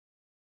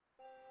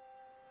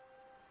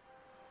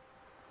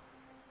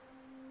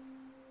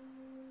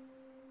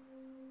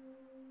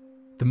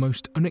The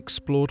most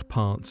unexplored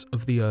parts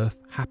of the Earth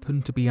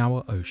happen to be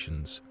our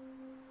oceans.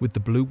 With the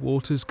blue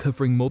waters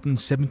covering more than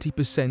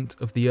 70%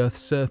 of the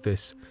Earth's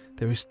surface,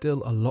 there is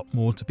still a lot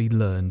more to be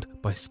learned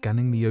by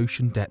scanning the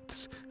ocean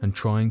depths and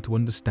trying to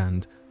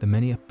understand the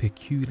many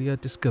peculiar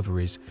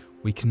discoveries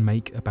we can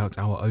make about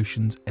our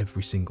oceans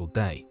every single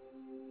day.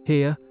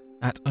 Here,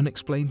 at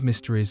Unexplained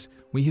Mysteries,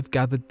 we have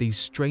gathered these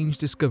strange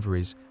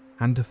discoveries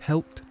and have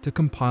helped to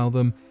compile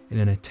them in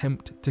an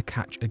attempt to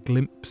catch a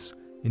glimpse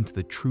into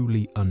the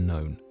truly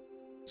unknown.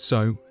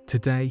 So,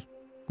 today,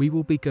 we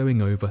will be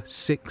going over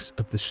 6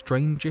 of the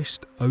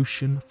strangest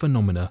ocean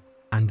phenomena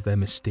and their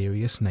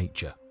mysterious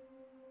nature.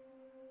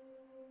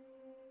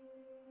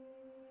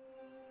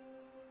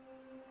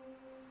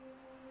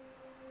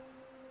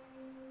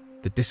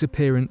 The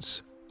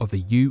disappearance of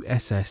the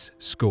USS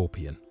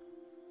Scorpion.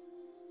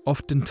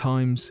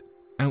 Oftentimes,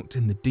 out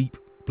in the deep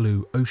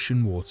blue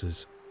ocean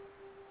waters,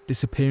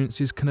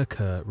 disappearances can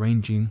occur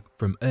ranging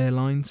from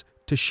airlines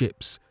to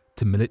ships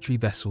to military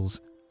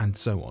vessels and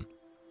so on.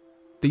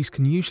 These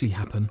can usually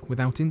happen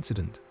without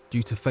incident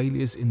due to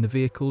failures in the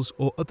vehicles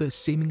or other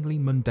seemingly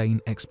mundane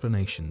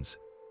explanations.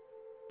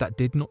 That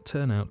did not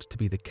turn out to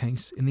be the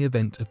case in the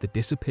event of the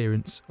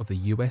disappearance of the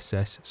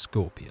USS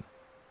Scorpion.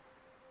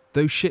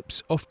 Though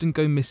ships often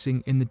go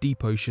missing in the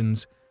deep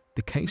oceans,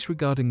 the case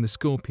regarding the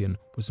Scorpion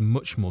was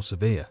much more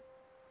severe.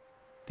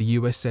 The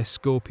USS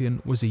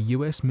Scorpion was a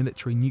US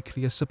military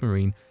nuclear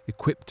submarine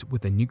equipped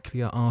with a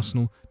nuclear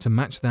arsenal to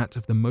match that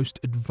of the most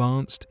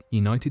advanced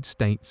United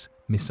States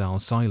missile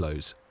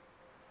silos.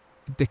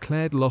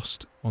 Declared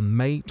lost on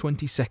May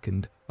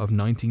 22nd of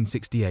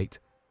 1968,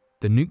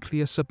 the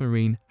nuclear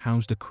submarine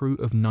housed a crew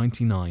of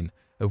 99,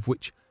 of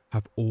which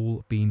have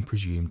all been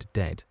presumed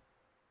dead.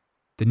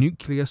 The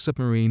nuclear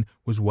submarine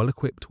was well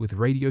equipped with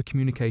radio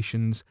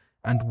communications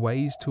and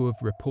ways to have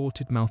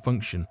reported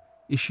malfunction,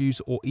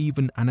 issues or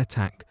even an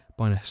attack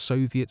by a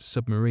Soviet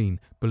submarine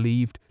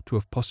believed to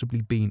have possibly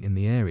been in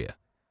the area.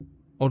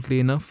 Oddly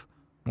enough,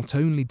 not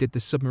only did the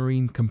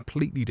submarine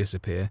completely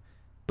disappear,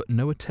 but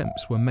no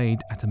attempts were made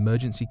at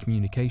emergency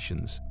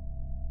communications.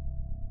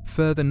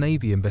 Further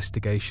Navy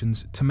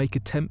investigations to make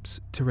attempts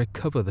to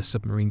recover the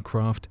submarine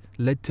craft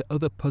led to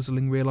other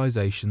puzzling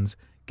realizations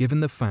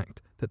given the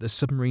fact that the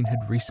submarine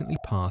had recently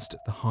passed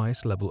the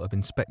highest level of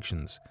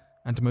inspections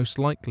and most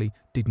likely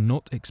did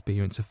not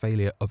experience a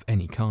failure of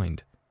any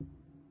kind.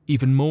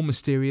 Even more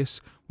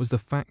mysterious was the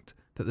fact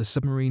that the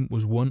submarine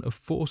was one of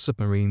 4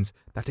 submarines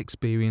that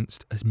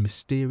experienced a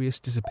mysterious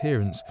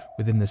disappearance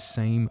within the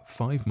same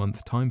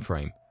 5-month time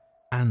frame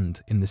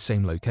and in the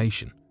same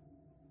location.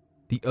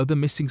 The other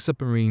missing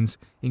submarines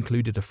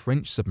included a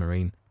French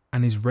submarine,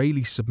 an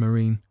Israeli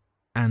submarine,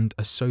 and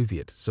a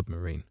Soviet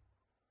submarine.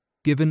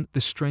 Given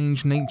the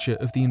strange nature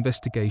of the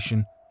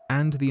investigation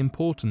and the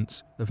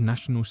importance of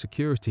national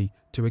security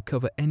to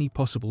recover any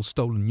possible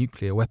stolen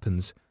nuclear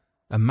weapons,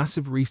 a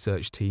massive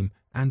research team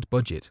and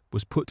budget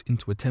was put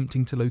into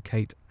attempting to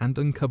locate and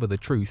uncover the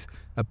truth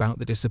about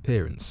the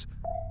disappearance,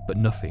 but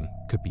nothing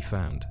could be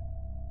found.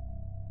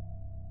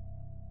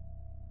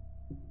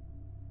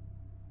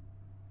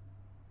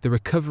 The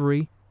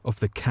recovery of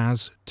the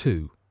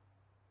CAS-2.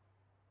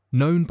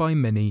 Known by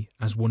many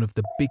as one of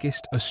the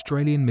biggest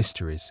Australian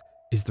mysteries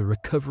is the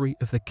recovery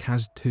of the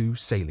CAS-2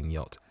 sailing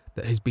yacht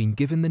that has been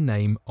given the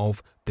name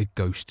of the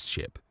Ghost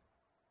Ship.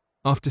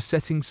 After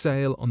setting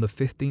sail on the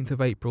 15th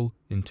of April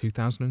in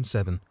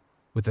 2007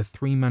 with a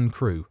 3-man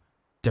crew,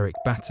 Derek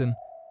Batten,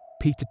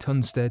 Peter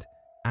Tunstead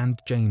and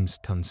James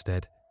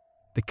Tunstead,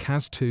 the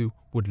CAS-2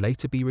 would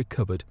later be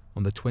recovered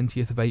on the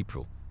 20th of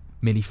April,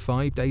 merely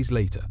 5 days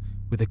later,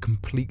 with a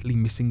completely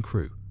missing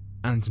crew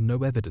and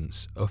no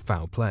evidence of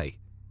foul play.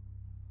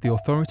 The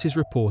authorities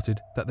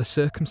reported that the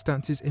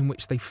circumstances in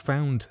which they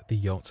found the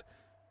yacht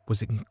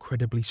was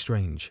incredibly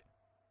strange.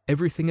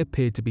 Everything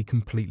appeared to be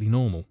completely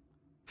normal.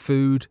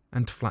 Food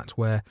and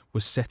flatware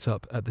was set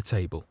up at the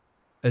table,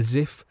 as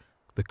if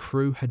the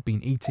crew had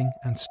been eating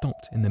and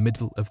stopped in the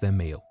middle of their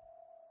meal.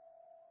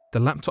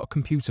 The laptop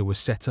computer was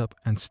set up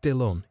and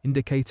still on,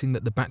 indicating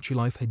that the battery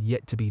life had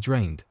yet to be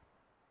drained,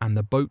 and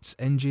the boat's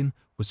engine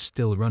was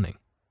still running.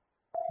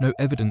 No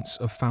evidence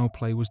of foul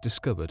play was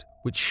discovered,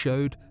 which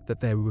showed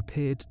that there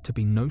appeared to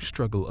be no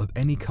struggle of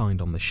any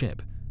kind on the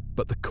ship,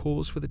 but the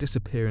cause for the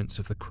disappearance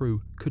of the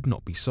crew could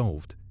not be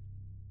solved.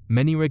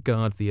 Many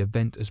regard the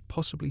event as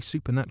possibly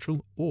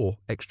supernatural or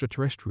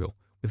extraterrestrial,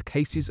 with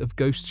cases of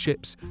ghost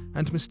ships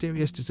and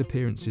mysterious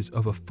disappearances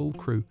of a full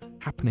crew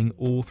happening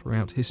all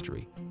throughout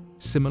history,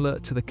 similar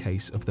to the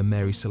case of the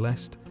Mary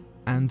Celeste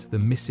and the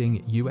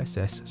missing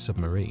USS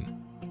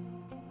submarine.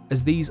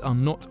 As these are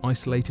not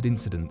isolated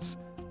incidents,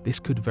 this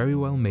could very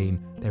well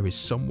mean there is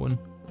someone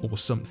or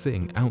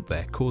something out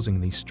there causing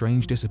these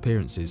strange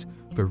disappearances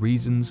for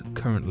reasons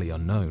currently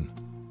unknown.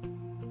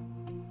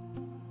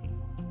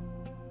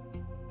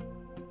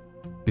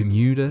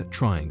 Bermuda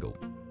Triangle.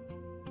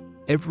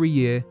 Every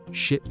year,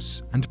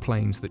 ships and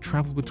planes that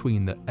travel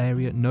between the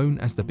area known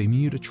as the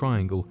Bermuda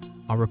Triangle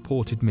are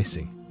reported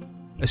missing,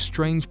 a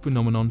strange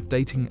phenomenon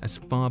dating as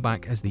far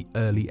back as the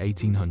early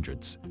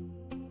 1800s.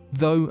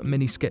 Though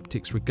many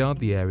skeptics regard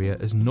the area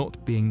as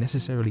not being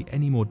necessarily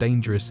any more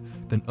dangerous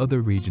than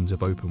other regions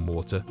of open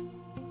water,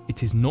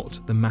 it is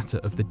not the matter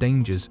of the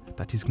dangers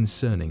that is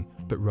concerning,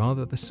 but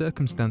rather the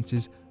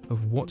circumstances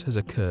of what has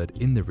occurred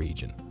in the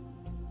region.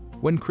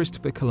 When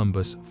Christopher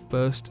Columbus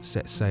first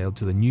set sail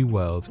to the New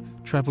World,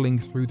 travelling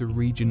through the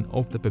region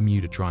of the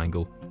Bermuda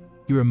Triangle,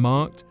 he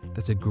remarked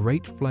that a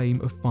great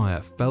flame of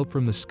fire fell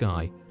from the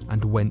sky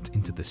and went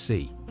into the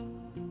sea.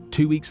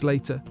 2 weeks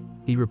later,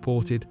 he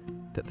reported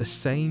that the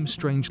same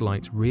strange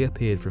light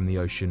reappeared from the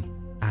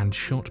ocean and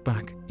shot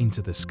back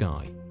into the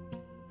sky.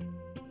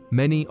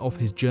 Many of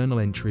his journal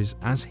entries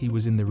as he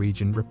was in the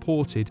region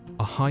reported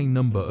a high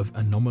number of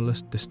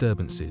anomalous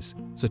disturbances,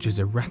 such as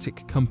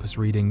erratic compass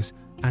readings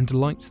and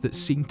lights that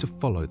seemed to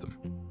follow them.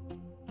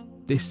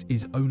 This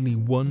is only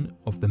one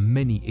of the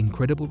many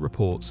incredible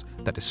reports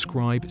that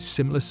describe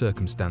similar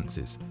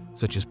circumstances,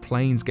 such as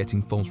planes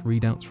getting false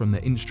readouts from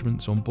their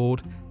instruments on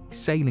board,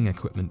 sailing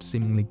equipment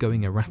seemingly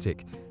going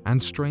erratic,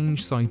 and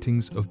strange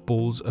sightings of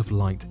balls of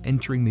light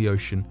entering the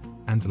ocean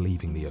and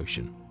leaving the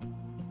ocean.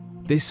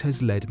 This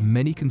has led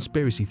many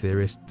conspiracy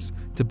theorists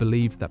to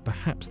believe that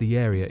perhaps the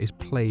area is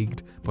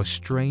plagued by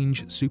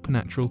strange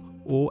supernatural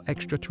or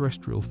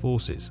extraterrestrial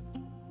forces.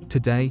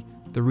 Today,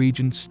 the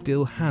region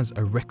still has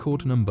a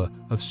record number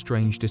of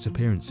strange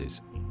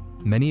disappearances,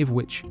 many of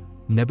which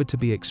never to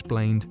be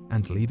explained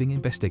and leaving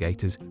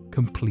investigators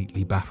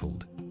completely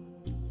baffled.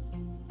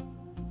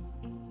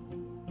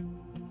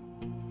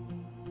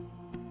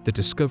 The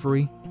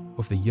discovery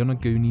of the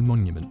Yonaguni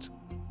Monument.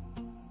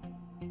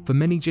 For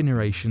many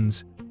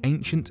generations,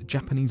 ancient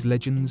Japanese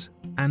legends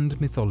and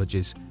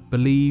mythologies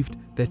believed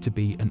there to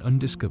be an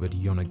undiscovered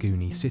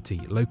Yonaguni city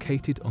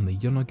located on the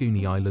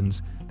Yonaguni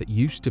Islands that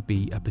used to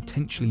be a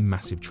potentially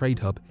massive trade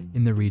hub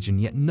in the region,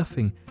 yet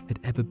nothing had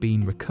ever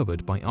been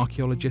recovered by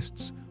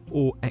archaeologists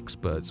or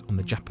experts on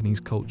the Japanese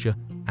culture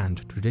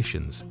and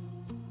traditions.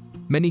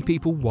 Many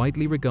people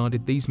widely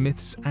regarded these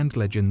myths and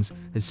legends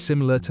as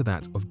similar to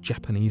that of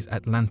Japanese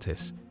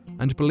Atlantis,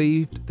 and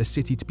believed the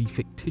city to be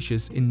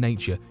fictitious in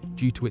nature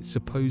due to its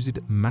supposed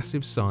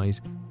massive size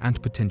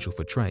and potential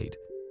for trade.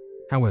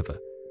 However,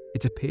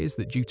 it appears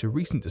that due to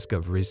recent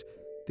discoveries,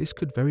 this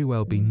could very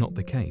well be not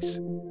the case.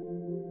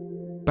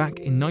 Back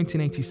in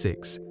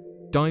 1986,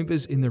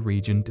 divers in the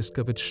region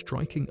discovered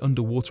striking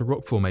underwater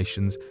rock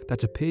formations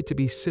that appeared to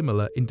be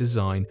similar in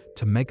design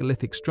to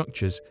megalithic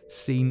structures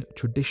seen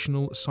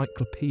traditional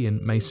Cyclopean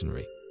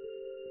masonry.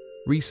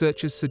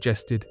 Researchers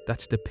suggested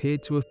that it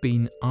appeared to have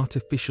been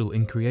artificial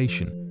in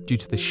creation due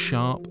to the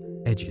sharp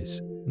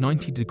edges,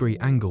 90-degree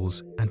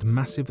angles, and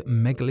massive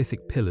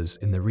megalithic pillars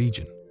in the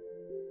region.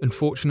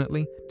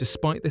 Unfortunately,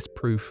 despite this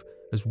proof,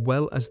 as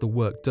well as the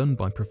work done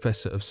by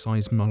Professor of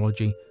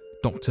Seismology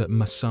Dr.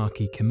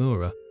 Masaki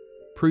Kimura,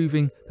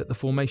 proving that the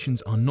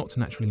formations are not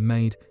naturally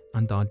made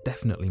and are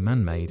definitely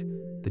man-made,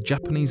 the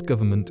Japanese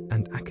government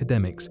and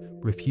academics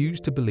refuse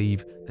to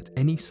believe that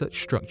any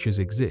such structures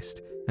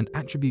exist and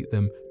attribute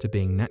them to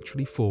being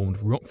naturally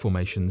formed rock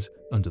formations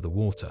under the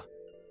water.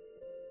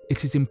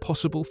 It is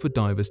impossible for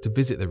divers to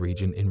visit the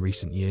region in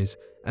recent years,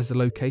 as the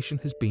location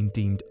has been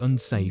deemed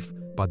unsafe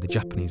by the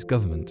Japanese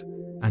government,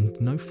 and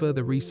no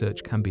further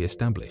research can be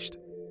established.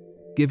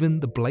 Given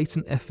the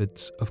blatant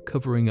efforts of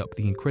covering up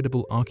the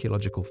incredible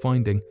archaeological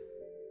finding,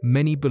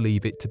 many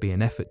believe it to be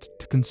an effort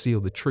to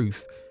conceal the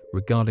truth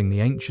regarding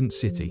the ancient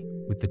city,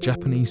 with the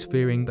Japanese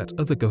fearing that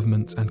other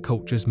governments and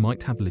cultures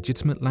might have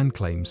legitimate land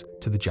claims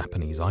to the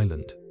Japanese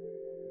island.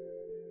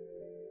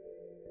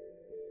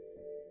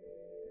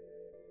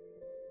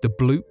 The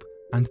Bloop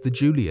and the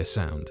Julia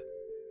Sound.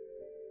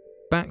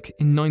 Back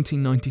in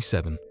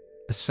 1997,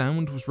 a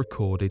sound was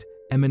recorded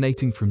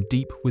emanating from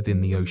deep within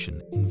the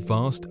ocean in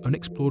vast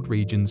unexplored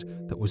regions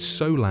that was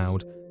so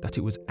loud that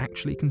it was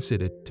actually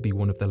considered to be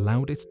one of the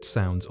loudest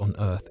sounds on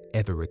Earth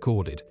ever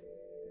recorded.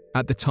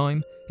 At the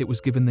time, it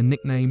was given the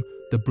nickname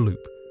the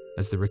Bloop,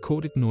 as the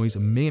recorded noise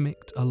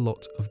mimicked a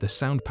lot of the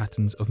sound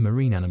patterns of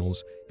marine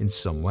animals in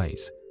some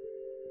ways.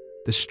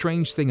 The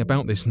strange thing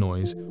about this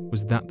noise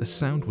was that the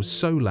sound was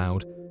so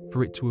loud,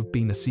 for it to have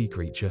been a sea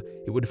creature,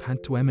 it would have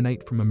had to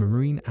emanate from a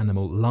marine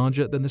animal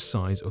larger than the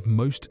size of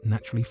most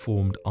naturally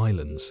formed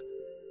islands.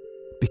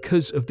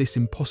 Because of this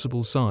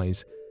impossible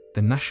size,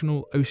 the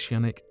National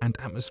Oceanic and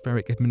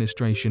Atmospheric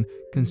Administration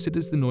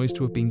considers the noise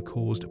to have been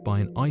caused by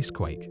an ice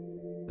quake,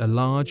 a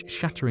large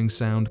shattering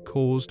sound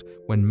caused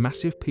when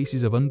massive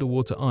pieces of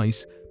underwater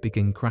ice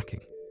begin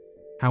cracking.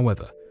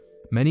 However,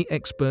 many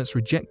experts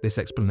reject this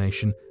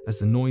explanation as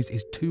the noise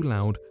is too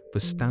loud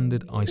for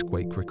standard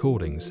icequake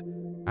recordings,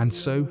 and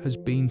so has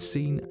been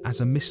seen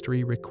as a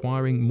mystery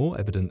requiring more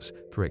evidence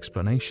for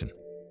explanation.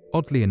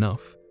 Oddly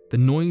enough, the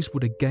noise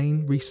would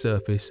again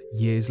resurface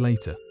years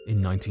later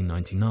in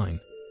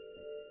 1999.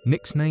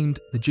 Nicknamed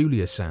the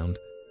Julia Sound,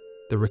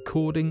 the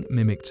recording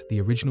mimicked the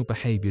original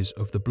behaviours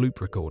of the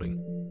Bloop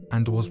recording,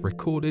 and was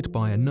recorded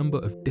by a number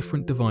of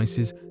different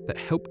devices that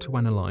helped to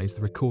analyse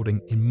the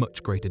recording in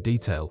much greater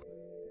detail,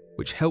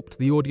 which helped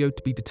the audio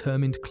to be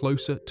determined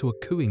closer to a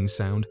cooing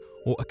sound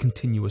or a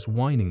continuous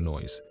whining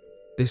noise.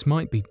 This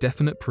might be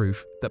definite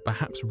proof that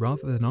perhaps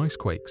rather than ice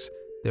quakes,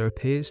 there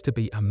appears to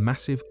be a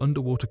massive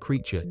underwater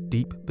creature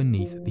deep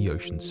beneath the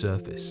ocean's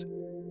surface.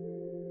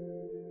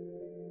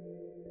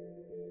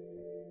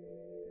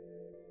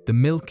 The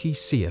Milky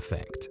Sea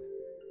Effect.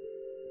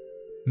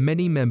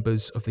 Many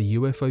members of the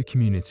UFO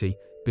community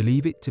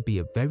believe it to be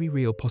a very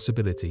real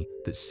possibility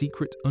that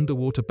secret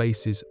underwater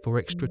bases for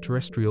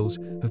extraterrestrials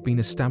have been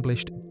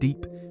established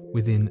deep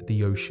within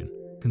the ocean,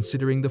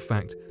 considering the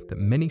fact that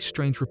many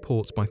strange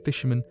reports by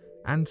fishermen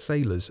and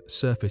sailors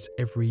surface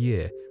every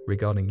year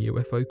regarding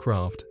UFO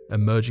craft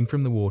emerging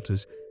from the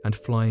waters and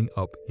flying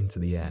up into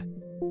the air.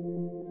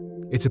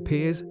 It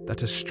appears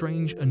that a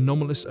strange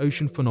anomalous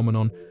ocean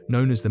phenomenon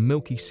known as the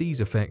Milky Sea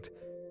Effect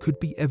could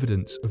be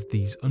evidence of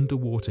these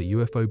underwater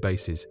UFO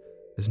bases,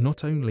 as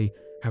not only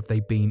have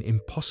they been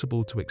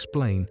impossible to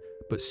explain,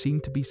 but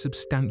seem to be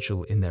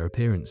substantial in their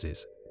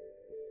appearances.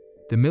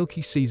 The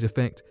Milky Sea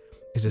Effect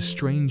is a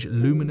strange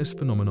luminous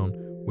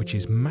phenomenon which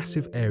is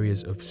massive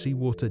areas of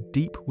seawater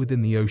deep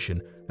within the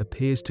ocean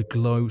appears to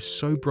glow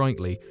so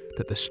brightly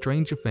that the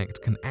strange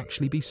effect can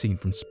actually be seen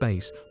from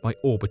space by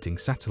orbiting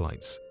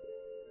satellites.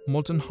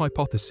 Modern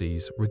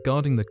hypotheses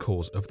regarding the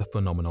cause of the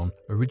phenomenon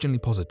originally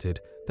posited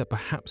that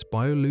perhaps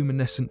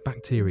bioluminescent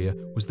bacteria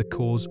was the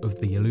cause of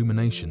the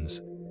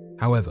illuminations.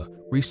 However,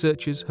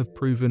 researchers have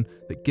proven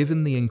that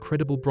given the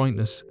incredible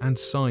brightness and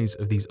size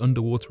of these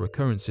underwater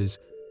occurrences,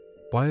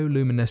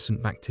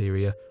 bioluminescent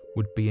bacteria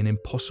would be an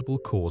impossible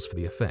cause for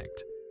the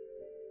effect.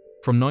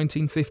 From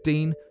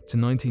 1915 to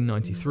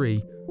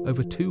 1993,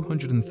 over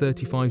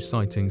 235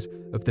 sightings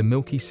of the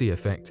Milky Sea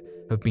Effect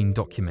have been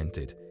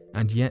documented,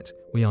 and yet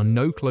we are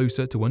no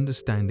closer to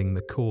understanding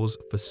the cause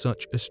for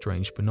such a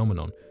strange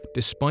phenomenon,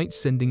 despite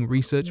sending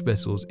research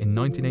vessels in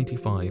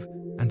 1985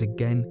 and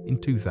again in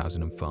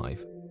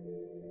 2005.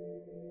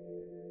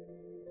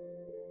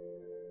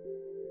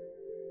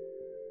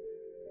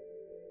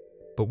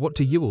 But what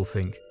do you all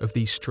think of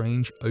these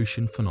strange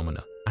ocean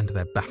phenomena and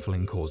their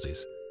baffling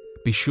causes?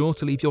 Be sure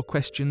to leave your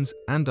questions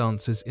and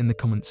answers in the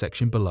comment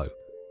section below,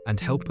 and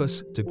help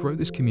us to grow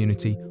this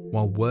community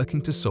while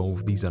working to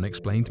solve these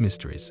unexplained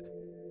mysteries.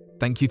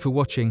 Thank you for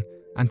watching,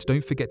 and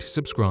don't forget to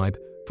subscribe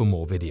for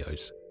more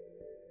videos.